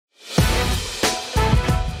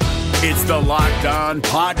It's the Locked On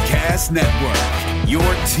Podcast Network, your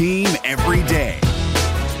team every day.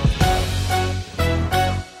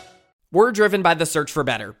 We're driven by the search for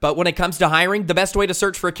better, but when it comes to hiring, the best way to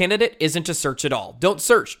search for a candidate isn't to search at all. Don't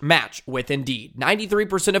search, match with Indeed.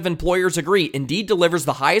 93% of employers agree Indeed delivers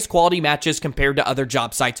the highest quality matches compared to other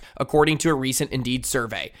job sites, according to a recent Indeed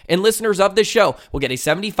survey. And listeners of this show will get a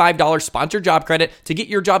 $75 sponsored job credit to get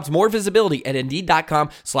your jobs more visibility at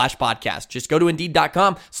Indeed.com/podcast. Just go to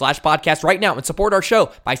Indeed.com/podcast right now and support our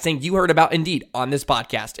show by saying you heard about Indeed on this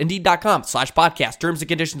podcast. Indeed.com/podcast. Terms and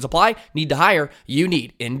conditions apply. Need to hire? You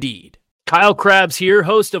need Indeed. Kyle Krabs here,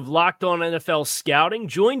 host of Locked On NFL Scouting.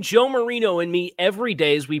 Join Joe Marino and me every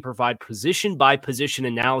day as we provide position-by-position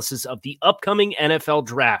analysis of the upcoming NFL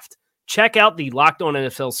Draft. Check out the Locked On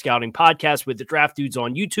NFL Scouting podcast with the Draft Dudes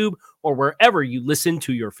on YouTube or wherever you listen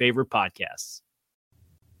to your favorite podcasts.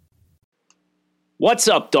 What's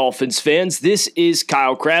up, Dolphins fans? This is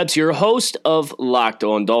Kyle Krabs, your host of Locked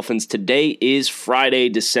On Dolphins. Today is Friday,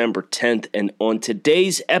 December 10th, and on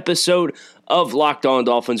today's episode of Locked On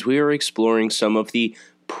Dolphins, we are exploring some of the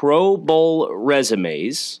Pro Bowl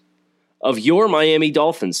resumes of your Miami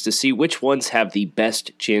Dolphins to see which ones have the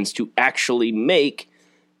best chance to actually make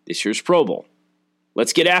this year's Pro Bowl.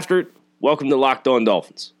 Let's get after it. Welcome to Locked On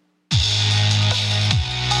Dolphins.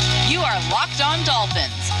 You are Locked On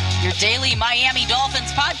Dolphins, your daily Miami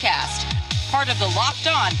Dolphins podcast, part of the Locked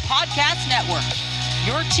On Podcast Network,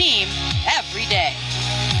 your team every day.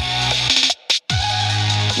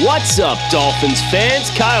 What's up, Dolphins fans?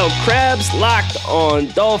 Kyle Krabs, Locked On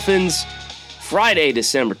Dolphins, Friday,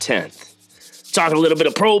 December 10th. Talking a little bit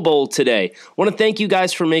of Pro Bowl today. I want to thank you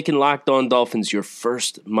guys for making Locked On Dolphins your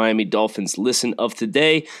first Miami Dolphins listen of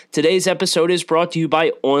today. Today's episode is brought to you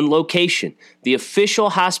by On Location, the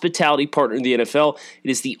official hospitality partner of the NFL. It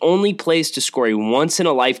is the only place to score a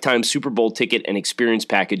once-in-a-lifetime Super Bowl ticket and experience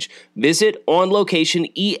package. Visit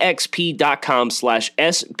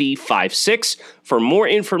onlocationexp.com/SB56 for more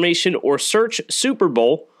information or search Super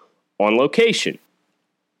Bowl On Location.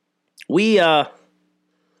 We have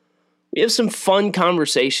some fun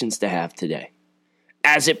conversations to have today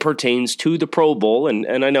as it pertains to the Pro Bowl.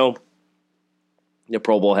 And I know the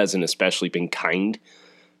Pro Bowl hasn't especially been kind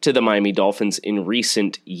to the Miami Dolphins in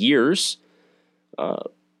recent years.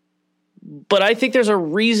 But I think there's a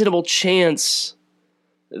reasonable chance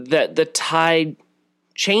that the tide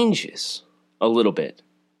changes a little bit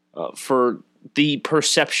for the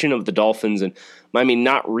perception of the Dolphins. And Miami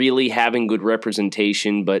not really having good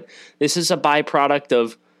representation, but this is a byproduct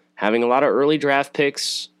of having a lot of early draft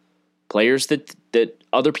picks, players that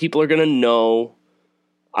other people are going to know.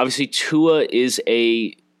 Obviously, Tua is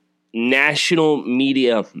a national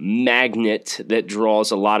media magnet that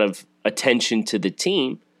draws a lot of attention to the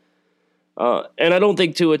team. And I don't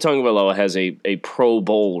think Tua Tagovailoa has a Pro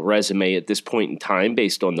Bowl resume at this point in time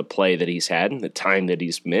based on the play that he's had and the time that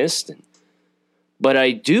he's missed. But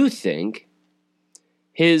I do think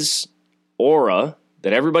his aura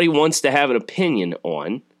that everybody wants to have an opinion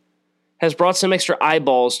on has brought some extra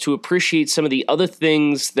eyeballs to appreciate some of the other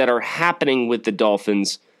things that are happening with the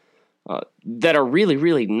Dolphins that are really,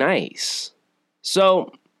 really nice.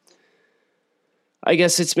 So I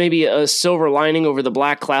guess it's maybe a silver lining over the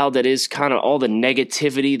black cloud that is kind of all the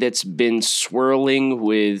negativity that's been swirling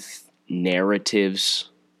with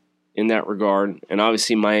narratives in that regard. And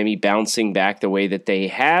obviously Miami bouncing back the way that they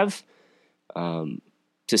have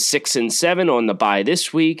to 6-7 on the bye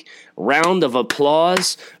this week. Round of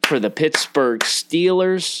applause for the Pittsburgh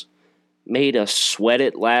Steelers. Made us sweat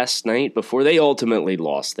it last night before they ultimately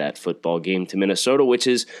lost that football game to Minnesota, which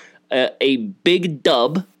is a big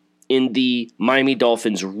dub in the Miami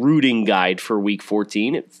Dolphins rooting guide for Week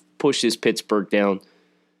 14. It pushes Pittsburgh down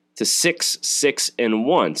to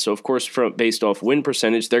 6-1. So, of course, based off win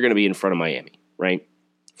percentage, they're going to be in front of Miami, right,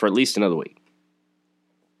 for at least another week.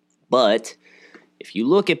 But if you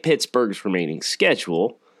look at Pittsburgh's remaining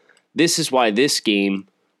schedule, this is why this game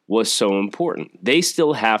was so important. They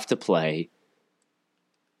still have to play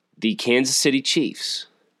the Kansas City Chiefs.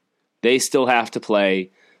 They still have to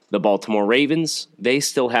play the Baltimore Ravens. They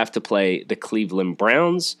still have to play the Cleveland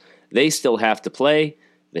Browns. They still have to play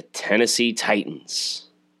the Tennessee Titans.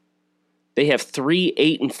 They have 3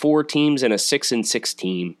 8-4 teams and a 6-6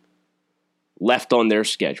 team left on their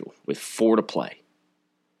schedule with 4 to play.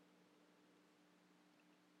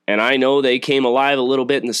 And I know they came alive a little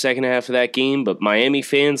bit in the second half of that game, but Miami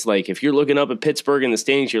fans, like, if you're looking up at Pittsburgh in the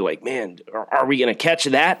standings, you're like, man, are we going to catch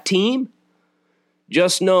that team?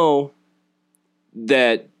 Just know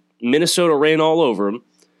that Minnesota ran all over them,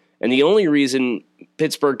 and the only reason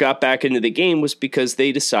Pittsburgh got back into the game was because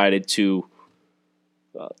they decided to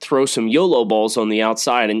throw some YOLO balls on the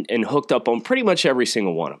outside and hooked up on pretty much every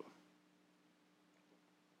single one of them.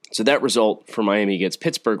 So that result for Miami against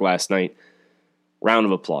Pittsburgh last night, round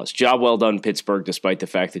of applause. Job well done, Pittsburgh, despite the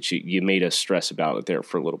fact that you made us stress about it there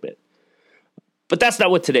for a little bit. But that's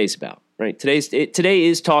not what today's about, right? Today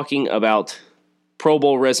is talking about Pro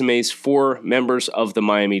Bowl resumes for members of the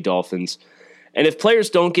Miami Dolphins. And if players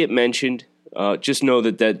don't get mentioned, just know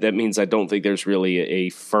that means I don't think there's really a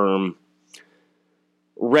firm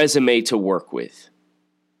resume to work with,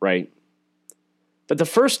 right? But the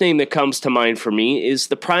first name that comes to mind for me is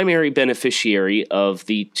the primary beneficiary of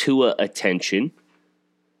the Tua attention,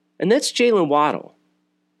 and that's Jalen Waddle.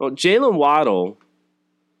 Well, Jalen Waddle,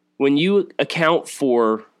 when you account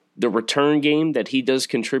for the return game that he does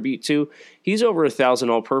contribute to, he's over 1,000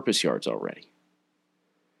 all-purpose yards already.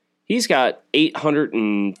 He's got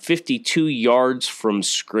 852 yards from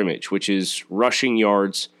scrimmage, which is rushing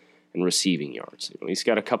yards and receiving yards. He's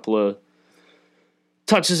got a couple of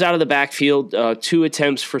touches out of the backfield, 2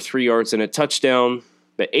 attempts for 3 yards and a touchdown,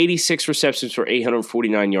 but 86 receptions for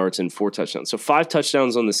 849 yards and 4 touchdowns. So 5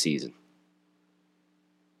 touchdowns on the season.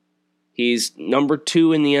 He's number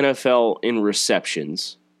 2 in the NFL in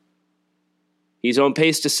receptions. He's on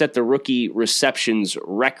pace to set the rookie receptions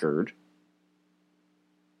record.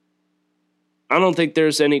 I don't think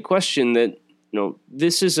there's any question that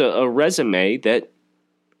this is a resume that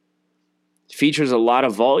features a lot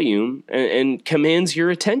of volume and commands your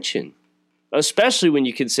attention, especially when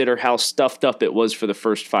you consider how stuffed up it was for the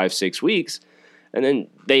first 5-6 weeks. And then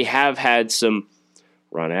they have had some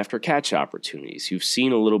run after catch opportunities. You've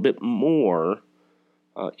seen a little bit more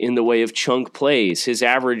in the way of chunk plays. His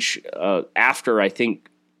average after I think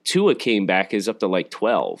Tua came back is up to like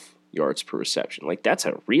 12 yards per reception. Like, that's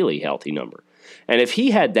a really healthy number. And if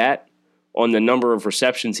he had that on the number of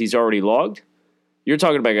receptions he's already logged, you're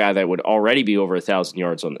talking about a guy that would already be over 1,000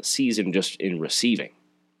 yards on the season just in receiving.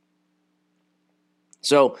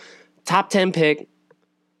 So, top 10 pick,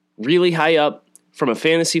 really high up. From a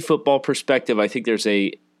fantasy football perspective, I think there's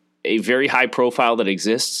a very high profile that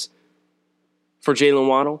exists for Jalen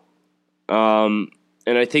Waddle. And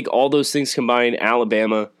I think all those things combined,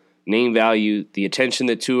 Alabama, name value, the attention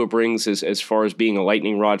that Tua brings as far as being a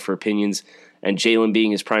lightning rod for opinions, and Jalen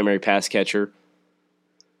being his primary pass catcher,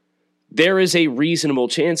 there is a reasonable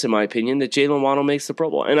chance, in my opinion, that Jalen Waddle makes the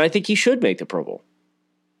Pro Bowl. And I think he should make the Pro Bowl.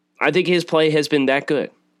 I think his play has been that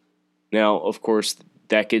good. Now, of course,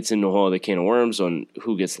 that gets into a whole other can of worms on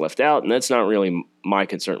who gets left out, and that's not really my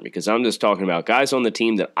concern, because I'm just talking about guys on the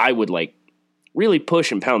team that I would really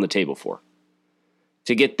push and pound the table for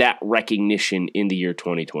to get that recognition in the year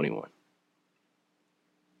 2021.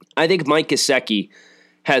 I think Mike Gesicki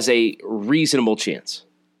has a reasonable chance.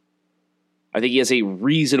 I think he has a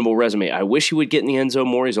reasonable resume. I wish he would get in the end zone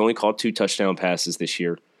more. He's only caught 2 touchdown passes this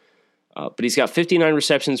year. But he's got 59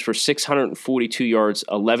 receptions for 642 yards,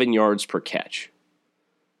 11 yards per catch.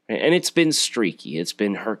 And it's been streaky. It's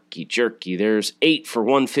been herky-jerky. There's 8 for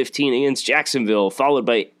 115 against Jacksonville, followed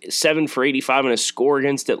by 7 for 85 and a score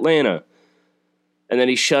against Atlanta. And then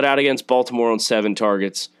he shut out against Baltimore on 7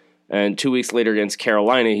 targets. And 2 weeks later against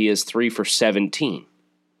Carolina, he has 3 for 17.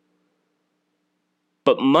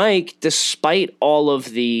 But Mike, despite all of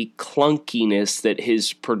the clunkiness that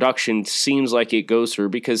his production seems like it goes through,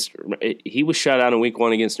 because he was shut out in week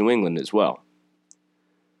 1 against New England as well.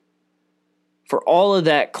 For all of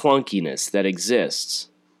that clunkiness that exists,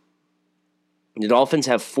 the Dolphins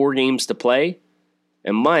have 4 games to play,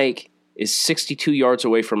 and Mike is 62 yards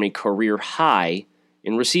away from a career high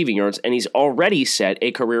in receiving yards, and he's already set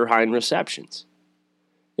a career high in receptions.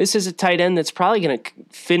 This is a tight end that's probably going to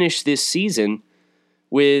finish this season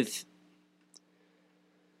with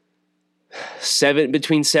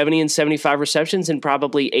between 70 and 75 receptions and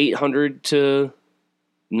probably 800 to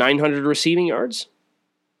 900 receiving yards.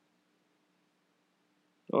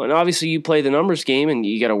 Well, and obviously you play the numbers game, and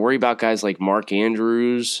you got to worry about guys like Mark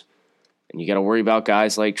Andrews, and you got to worry about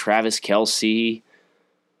guys like Travis Kelce.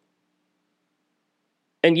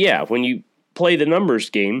 And yeah, when you play the numbers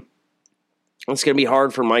game, it's going to be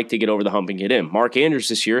hard for Mike to get over the hump and get in. Mark Andrews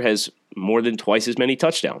this year has more than twice as many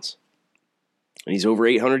touchdowns. And he's over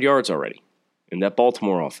 800 yards already in that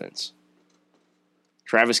Baltimore offense.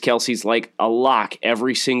 Travis Kelce's like a lock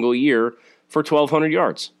every single year for 1,200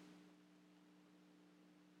 yards.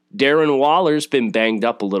 Darren Waller's been banged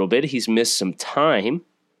up a little bit. He's missed some time.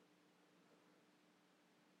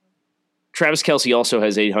 Travis Kelce also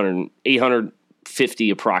has 850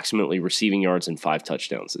 approximately receiving yards and 5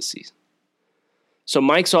 touchdowns this season. So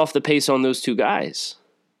Mike's off the pace on those 2 guys.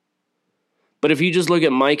 But if you just look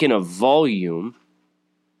at Mike in a volume,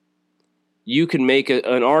 you can make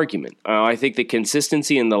an argument. I think the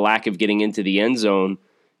consistency and the lack of getting into the end zone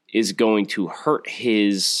is going to hurt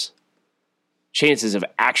his chances of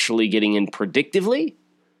actually getting in predictively.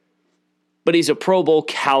 But he's a Pro Bowl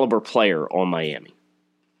caliber player on Miami.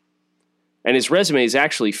 And his resume is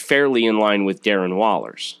actually fairly in line with Darren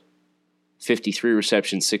Waller's. 53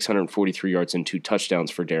 receptions, 643 yards, and 2 touchdowns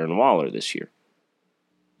for Darren Waller this year.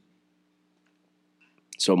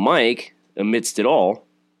 So Mike, amidst it all,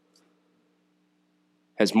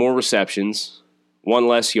 has more receptions, 1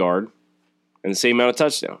 less yard, and the same amount of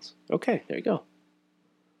touchdowns. Okay, there you go.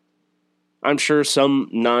 I'm sure some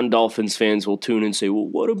non-Dolphins fans will tune in and say, well,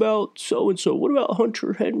 what about so-and-so? What about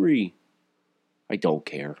Hunter Henry? I don't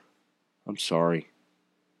care. I'm sorry.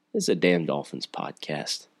 This is a damn Dolphins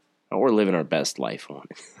podcast. We're living our best life on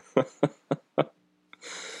it.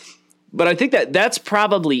 But I think that's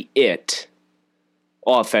probably it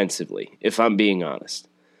offensively, if I'm being honest.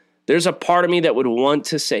 There's a part of me that would want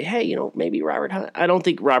to say, hey, maybe Robert Hunt. I don't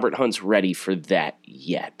think Robert Hunt's ready for that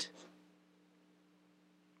yet.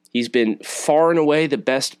 He's been far and away the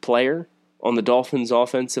best player on the Dolphins'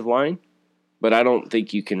 offensive line, but I don't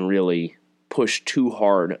think you can really push too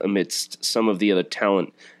hard amidst some of the other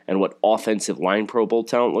talent and what offensive line Pro Bowl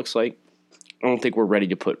talent looks like. I don't think we're ready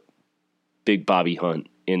to put Big Bobby Hunt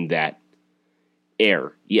in that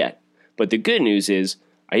air yet. But the good news is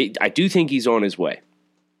I do think he's on his way.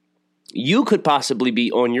 You could possibly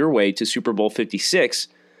be on your way to Super Bowl 56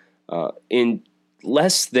 in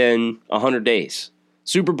less than 100 days.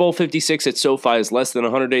 Super Bowl 56 at SoFi is less than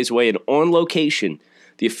 100 days away, and On Location,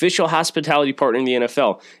 the official hospitality partner in the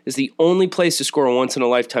NFL, is the only place to score a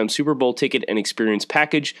once-in-a-lifetime Super Bowl ticket and experience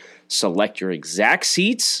package. Select your exact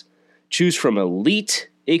seats, choose from elite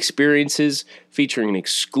experiences featuring an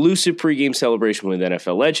exclusive pregame celebration with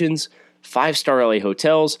NFL legends, 5-star LA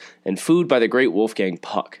hotels, and food by the great Wolfgang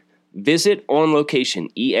Puck. Visit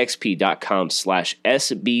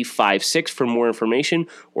onlocationexp.com/SB56 for more information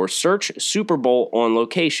or search Super Bowl On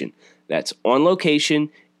Location. That's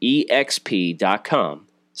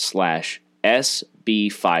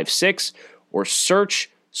onlocationexp.com/SB56 or search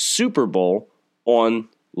Super Bowl On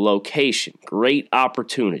Location. Great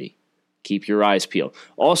opportunity. Keep your eyes peeled.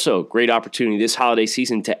 Also, great opportunity this holiday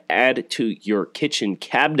season to add to your kitchen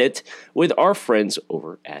cabinet with our friends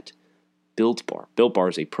over at Built Bar. Built Bar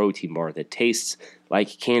is a protein bar that tastes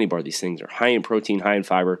like candy bar. These things are high in protein, high in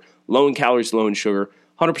fiber, low in calories, low in sugar,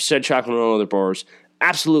 100% chocolate on other bars.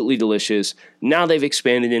 Absolutely delicious. Now they've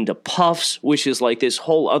expanded into puffs, which is like this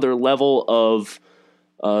whole other level of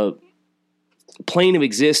plane of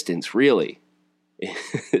existence, really,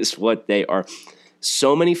 is what they are.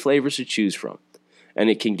 So many flavors to choose from. And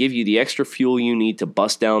it can give you the extra fuel you need to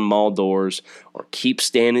bust down mall doors or keep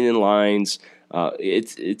standing in lines.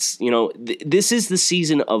 This is the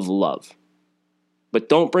season of love. But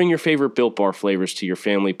don't bring your favorite Built Bar flavors to your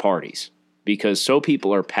family parties, because so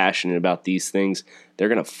people are passionate about these things, they're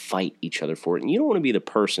going to fight each other for it. And you don't want to be the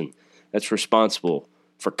person that's responsible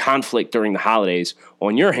for conflict during the holidays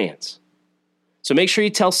on your hands. So make sure you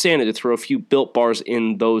tell Santa to throw a few Built Bars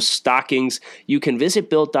in those stockings. You can visit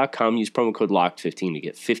Built.com, use promo code LOCKED15 to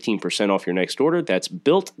get 15% off your next order. That's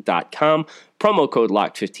Built.com, promo code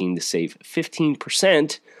LOCKED15 to save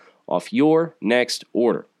 15% off your next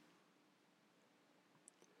order.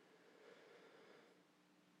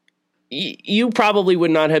 You probably would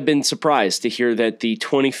not have been surprised to hear that the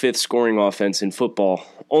 25th scoring offense in football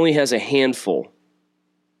only has a handful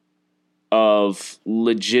of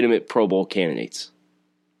legitimate Pro Bowl candidates.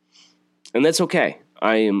 And that's okay.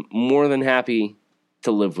 I am more than happy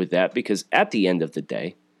to live with that, because at the end of the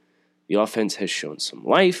day, the offense has shown some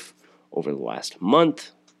life over the last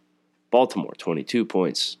month. Baltimore, 22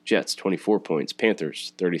 points. Jets, 24 points.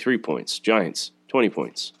 Panthers, 33 points. Giants, 20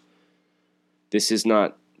 points. This is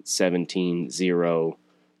not 17-0,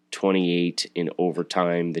 28 in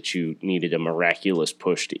overtime that you needed a miraculous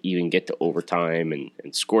push to even get to overtime and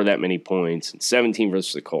score that many points, and 17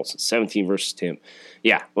 versus the Colts and 17 versus Tim.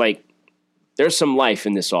 Yeah, there's some life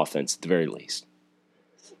in this offense at the very least.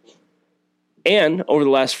 And over the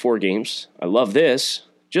last 4 games, I love this,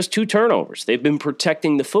 just 2 turnovers. They've been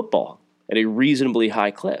protecting the football at a reasonably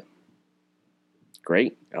high clip.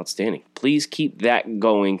 Great, outstanding. Please keep that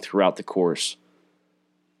going throughout the course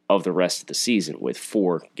of the rest of the season with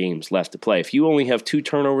 4 games left to play. If you only have 2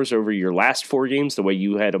 turnovers over your last 4 games, the way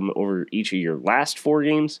you had them over each of your last 4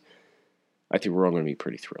 games, I think we're all going to be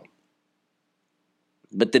pretty thrilled.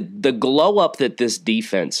 But the glow up that this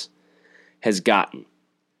defense has gotten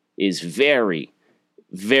is very,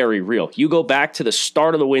 very real. You go back to the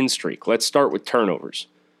start of the win streak. Let's start with turnovers.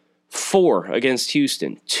 4 against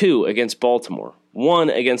Houston, 2 against Baltimore, 1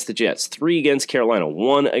 against the Jets, 3 against Carolina,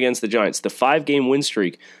 1 against the Giants. The 5-game win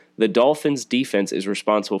streak, the Dolphins' defense is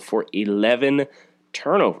responsible for 11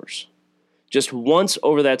 turnovers. Just once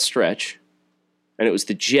over that stretch, and it was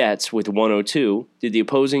the Jets with 102, did the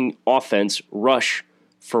opposing offense rush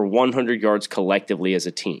for 100 yards collectively as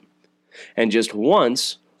a team. And just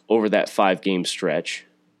once over that 5-game stretch,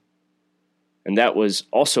 and that was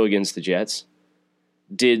also against the Jets,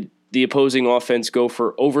 did the opposing offense go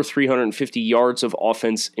for over 350 yards of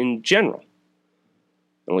offense in general.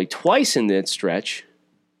 Only twice in that stretch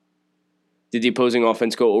did the opposing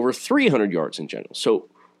offense go over 300 yards in general. So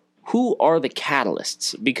who are the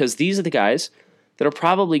catalysts? Because these are the guys that are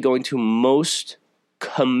probably going to most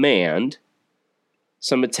command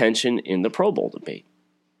some attention in the Pro Bowl debate.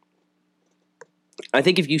 I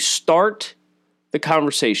think if you start the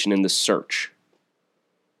conversation in the search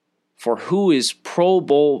for who is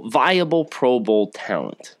viable Pro Bowl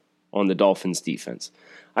talent on the Dolphins defense,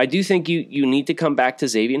 I do think you need to come back to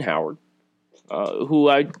Xavier Howard, who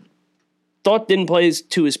I thought didn't play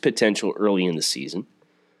to his potential early in the season,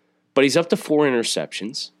 but he's up to 4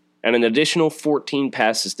 interceptions and an additional 14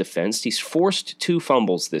 passes defensed. He's forced 2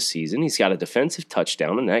 fumbles this season. He's got a defensive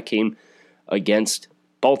touchdown, and that came against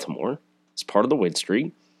Baltimore as part of the win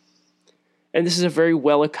streak. And this is a very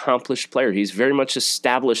well-accomplished player. He's very much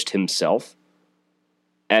established himself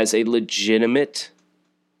as a legitimate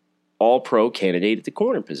all-pro candidate at the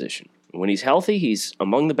corner position. When he's healthy, he's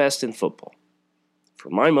among the best in football. For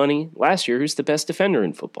my money, last year, who's the best defender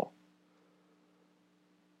in football?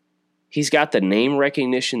 He's got the name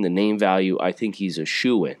recognition, the name value. I think he's a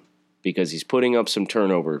shoo-in because he's putting up some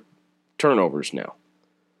turnovers now.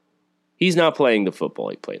 He's not playing the football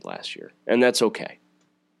he played last year, and that's okay.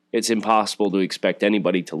 It's impossible to expect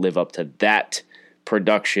anybody to live up to that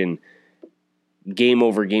production game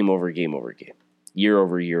over game over game over game, year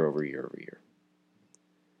over year over year over year.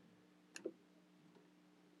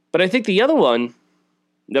 But I think the other one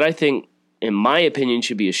that I think, in my opinion,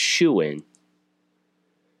 should be a shoo-in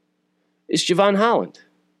is Javon Holland.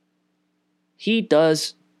 He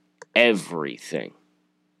does everything.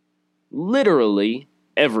 Literally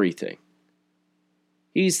everything.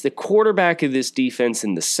 He's the quarterback of this defense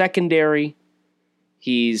in the secondary.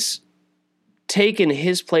 He's taken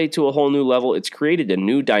his play to a whole new level. It's created a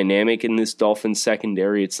new dynamic in this Dolphins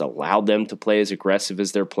secondary. It's allowed them to play as aggressive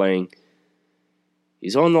as they're playing.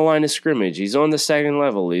 He's on the line of scrimmage. He's on the second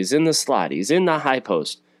level. He's in the slot. He's in the high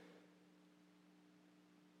post.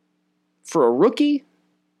 For a rookie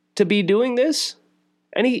to be doing this,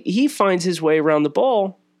 and he finds his way around the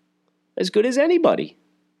ball as good as anybody.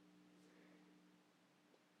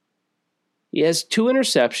 He has 2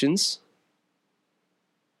 interceptions.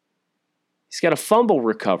 He's got a fumble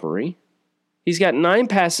recovery. He's got 9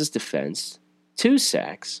 passes defensed, 2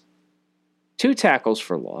 sacks, 2 tackles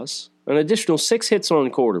for loss, an additional 6 hits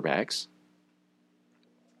on quarterbacks.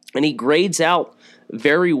 And he grades out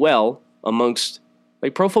very well amongst,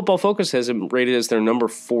 like Pro Football Focus has him rated as their number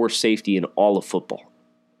 4 safety in all of football.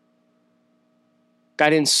 Guy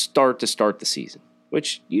didn't start the season,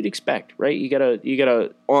 which you'd expect, right? You gotta.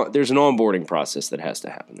 There's an onboarding process that has to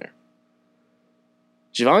happen there.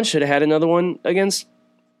 Javon should have had another one against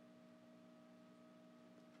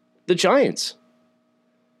the Giants,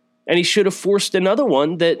 and he should have forced another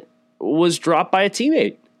one that was dropped by a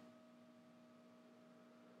teammate.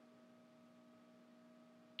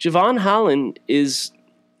 Javon Holland is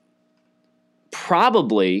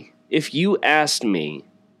probably, if you asked me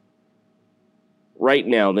right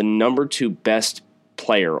now, the number 2 best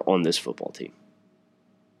player on this football team.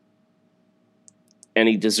 And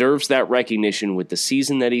he deserves that recognition with the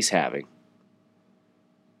season that he's having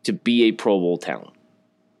to be a Pro Bowl talent.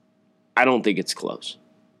 I don't think it's close.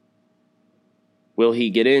 Will he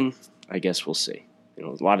get in? I guess we'll see.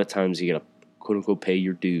 A lot of times you got to quote-unquote pay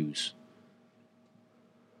your dues.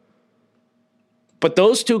 But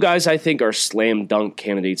those 2 guys, I think, are slam dunk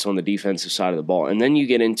candidates on the defensive side of the ball. And then you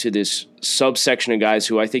get into this subsection of guys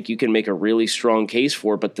who I think you can make a really strong case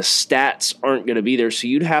for, but the stats aren't going to be there. So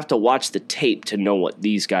you'd have to watch the tape to know what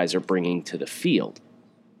these guys are bringing to the field.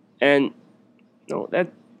 And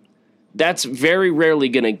that's very rarely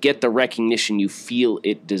going to get the recognition you feel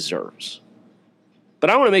it deserves.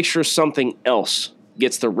 But I want to make sure something else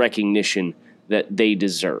gets the recognition that they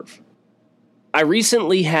deserve. I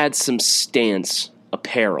recently had some Stance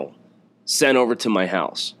apparel sent over to my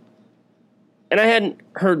house. And I hadn't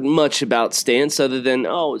heard much about Stance other than,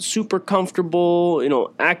 it's super comfortable,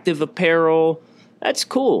 active apparel. That's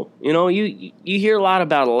cool. You hear a lot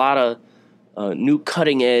about new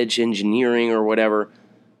cutting edge engineering or whatever.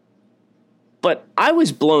 But I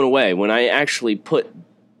was blown away when I actually put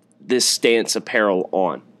this Stance apparel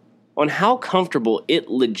on how comfortable it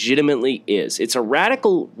legitimately is. It's a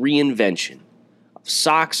radical reinvention of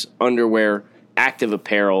socks, underwear, active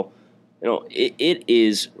apparel. It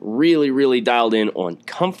is really, really dialed in on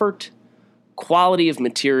comfort, quality of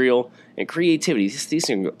material, and creativity. These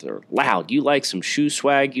things are loud. You like some shoe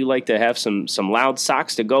swag. You like to have some loud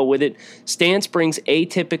socks to go with it. Stance brings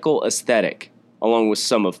atypical aesthetic along with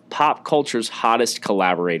some of pop culture's hottest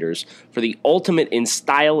collaborators for the ultimate in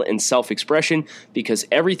style and self-expression, because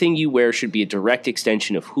everything you wear should be a direct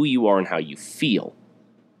extension of who you are and how you feel.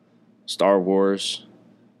 Star Wars,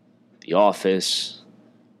 The Office,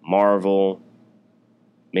 Marvel,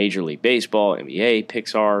 Major League Baseball, NBA,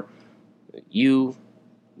 Pixar, you,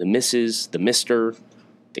 the missus, the mister,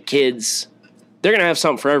 the kids, they're going to have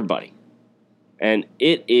something for everybody. And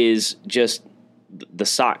it is just the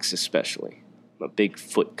socks especially. I'm a big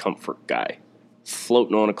foot comfort guy,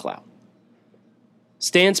 floating on a cloud.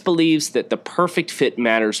 Stance believes that the perfect fit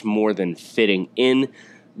matters more than fitting in.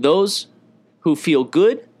 Those who feel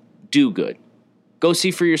good, do good. Go see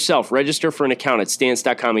for yourself. Register for an account at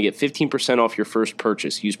stance.com and get 15% off your first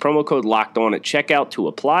purchase. Use promo code LOCKEDON at checkout to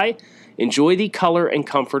apply. Enjoy the color and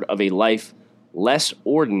comfort of a life less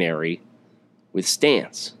ordinary with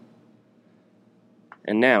Stance.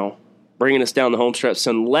 And now, bringing us down the home stretch,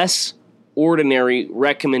 some less ordinary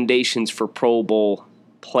recommendations for Pro Bowl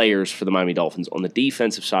players for the Miami Dolphins on the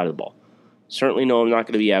defensive side of the ball. Certainly no, I'm not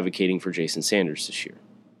going to be advocating for Jason Sanders this year.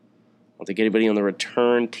 I don't think anybody on the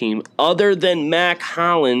return team other than Mac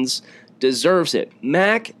Hollins deserves it.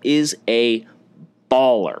 Mac is a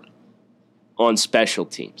baller on special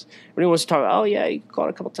teams. Everybody wants to talk about, he caught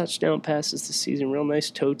a couple touchdown passes this season, real nice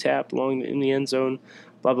toe tap in the end zone,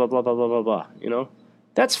 blah, blah, blah, blah, blah, blah, blah.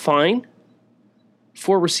 That's fine.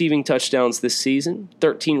 4 receiving touchdowns this season,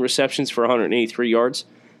 13 receptions for 183 yards.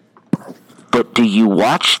 But do you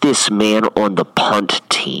watch this man on the punt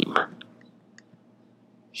team?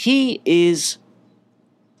 He is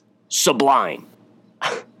sublime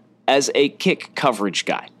as a kick coverage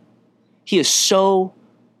guy. He is so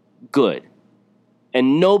good.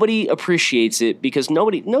 And nobody appreciates it because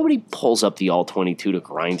nobody pulls up the All-22 to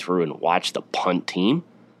grind through and watch the punt team,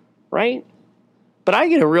 right? But I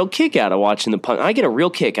get a real kick out of watching the punt. I get a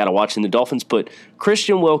real kick out of watching the Dolphins put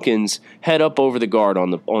Christian Wilkins head up over the guard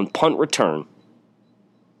on punt return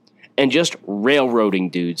and just railroading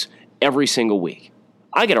dudes every single week.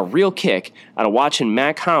 I get a real kick out of watching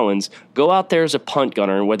Mac Hollins go out there as a punt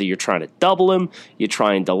gunner, and whether you're trying to double him, you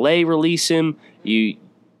try and delay release him,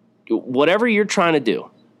 whatever you're trying to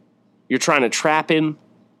do, you're trying to trap him.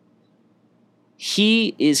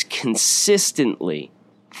 He is consistently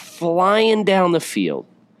flying down the field,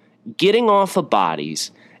 getting off of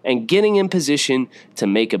bodies, and getting in position to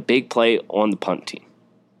make a big play on the punt team.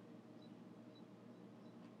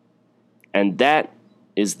 And that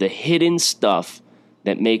is the hidden stuff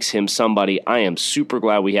that makes him somebody I am super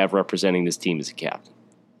glad we have representing this team as a captain.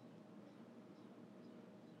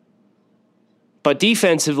 But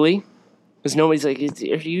defensively, because nobody's like,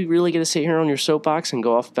 are you really going to sit here on your soapbox and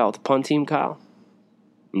go off about the punt team, Kyle?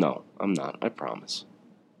 No, I'm not, I promise.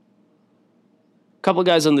 Couple of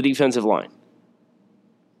guys on the defensive line.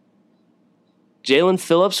 Jalen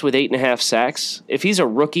Phillips with 8.5 sacks. If he's a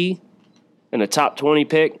rookie and a top 20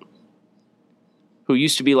 pick who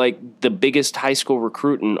used to be like the biggest high school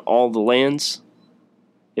recruit in all the lands,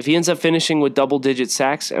 if he ends up finishing with double-digit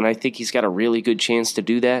sacks, and I think he's got a really good chance to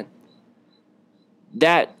do that,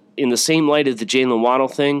 that, in the same light as the Jalen Waddle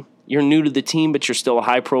thing, you're new to the team, but you're still a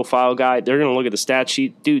high-profile guy. They're going to look at the stat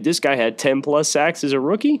sheet. Dude, this guy had 10-plus sacks as a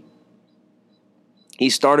rookie. He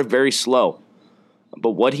started very slow,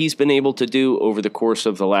 but what he's been able to do over the course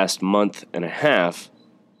of the last month and a half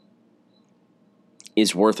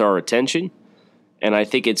is worth our attention, and I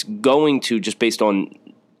think it's going to, just based on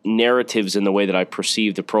narratives and the way that I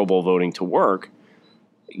perceive the Pro Bowl voting to work,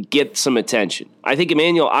 get some attention. I think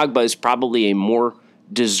Emmanuel Ogbah is probably a more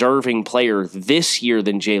deserving player this year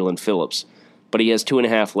than Jalen Phillips, but he has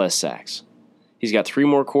 2.5 less sacks. He's got 3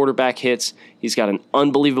 more quarterback hits. He's got an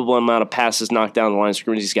unbelievable amount of passes knocked down the line of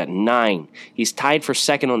scrimmage. He's got 9. He's tied for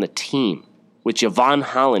second on the team with Javon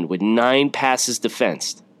Holland with 9 passes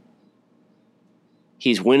defensed.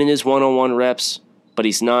 He's winning his one-on-one reps, but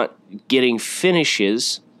he's not getting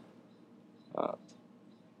finishes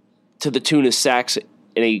to the tune of sacks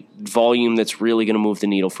in a volume that's really going to move the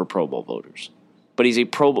needle for Pro Bowl voters. But he's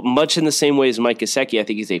much in the same way as Mike Gesicki, I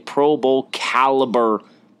think he's a Pro Bowl caliber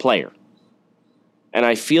player. And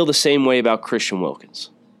I feel the same way about Christian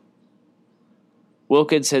Wilkins.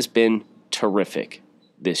 Wilkins has been terrific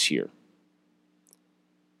this year.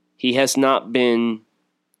 He has not been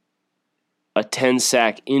a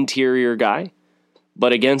 10-sack interior guy,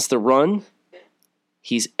 but against the run,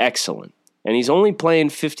 he's excellent. And he's only playing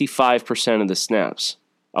 55% of the snaps,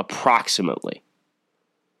 approximately.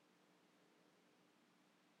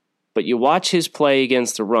 But you watch his play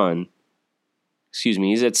against the run,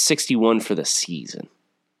 he's at 61 for the season.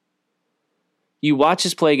 You watch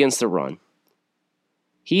his play against the run.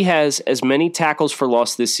 He has as many tackles for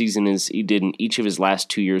loss this season as he did in each of his last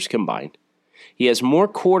 2 years combined. He has more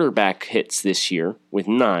quarterback hits this year, with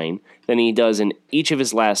 9, than he does in each of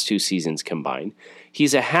his last 2 seasons combined.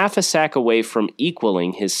 He's a half a sack away from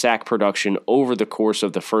equaling his sack production over the course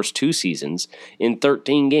of the first 2 seasons in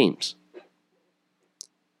 13 games.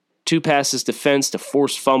 2 passes defense to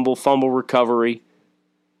forced fumble recovery.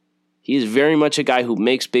 He is very much a guy who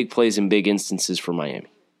makes big plays in big instances for Miami.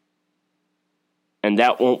 And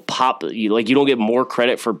that won't pop, you don't get more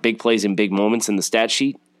credit for big plays in big moments in the stat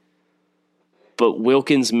sheet. But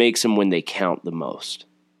Wilkins makes them when they count the most.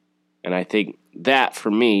 And I think that, for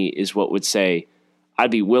me, is what would say I'd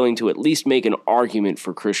be willing to at least make an argument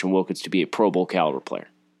for Christian Wilkins to be a Pro Bowl caliber player.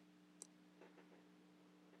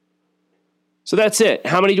 So that's it.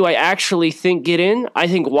 How many do I actually think get in? I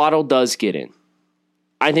think Waddle does get in.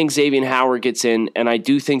 I think Xavier Howard gets in, and I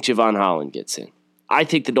do think Javon Holland gets in. I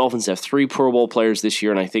think the Dolphins have 3 Pro Bowl players this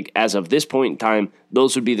year, and I think as of this point in time,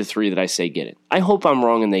 those would be the 3 that I say get in. I hope I'm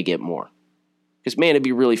wrong and they get more. Because, man, it'd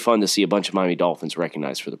be really fun to see a bunch of Miami Dolphins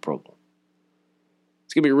recognized for the Pro Bowl.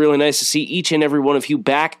 It's going to be really nice to see each and every one of you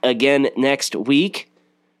back again next week.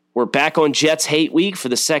 We're back on Jets Hate Week for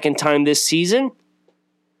the second time this season.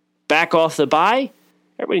 Back off the bye.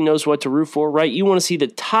 Everybody knows what to root for, right? You want to see the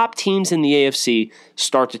top teams in the AFC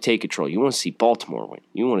start to take control. You want to see Baltimore win.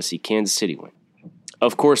 You want to see Kansas City win.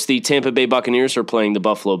 Of course, the Tampa Bay Buccaneers are playing the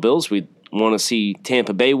Buffalo Bills. We want to see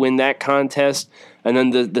Tampa Bay win that contest. And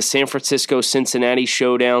then the San Francisco-Cincinnati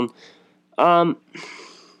showdown. I'm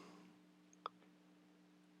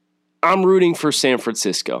rooting for San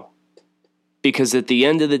Francisco. Because at the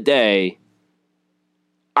end of the day,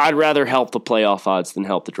 I'd rather help the playoff odds than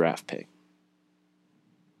help the draft pick.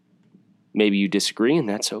 Maybe you disagree, and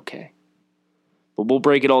that's okay. But we'll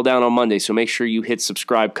break it all down on Monday, so make sure you hit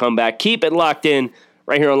subscribe, come back, keep it locked in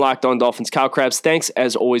right here on Locked On Dolphins. Kyle Krabs, thanks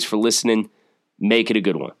as always for listening. Make it a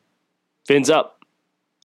good one. Fins up.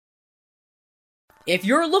 If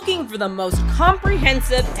you're looking for the most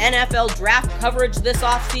comprehensive NFL draft coverage this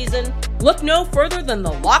offseason, look no further than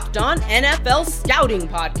the Locked On NFL Scouting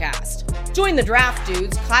Podcast. Join the draft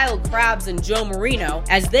dudes, Kyle Krabs and Joe Marino,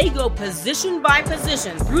 as they go position by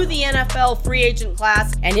position through the NFL free agent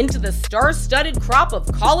class and into the star-studded crop of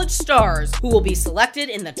college stars who will be selected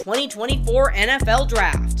in the 2024 NFL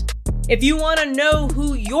Draft. If you want to know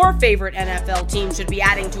who your favorite NFL team should be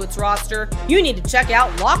adding to its roster, you need to check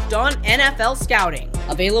out Locked On NFL Scouting,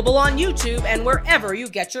 available on YouTube and wherever you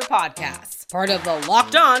get your podcasts. Part of the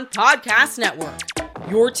Locked On Podcast Network,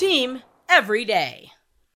 your team every day.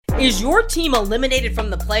 Is your team eliminated from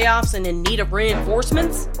the playoffs and in need of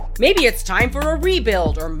reinforcements? Maybe it's time for a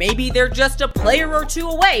rebuild, or maybe they're just a player or 2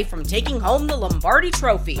 away from taking home the Lombardi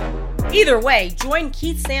Trophy. Either way, join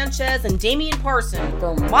Keith Sanchez and Damian Parson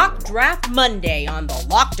for Mock Draft Monday on the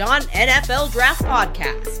Locked On NFL Draft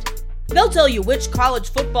Podcast. They'll tell you which college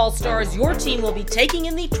football stars your team will be taking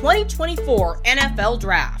in the 2024 NFL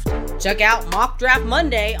Draft. Check out Mock Draft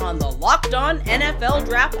Monday on the Locked On NFL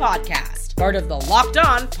Draft Podcast, part of the Locked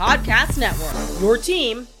On Podcast Network, your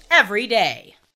team every day.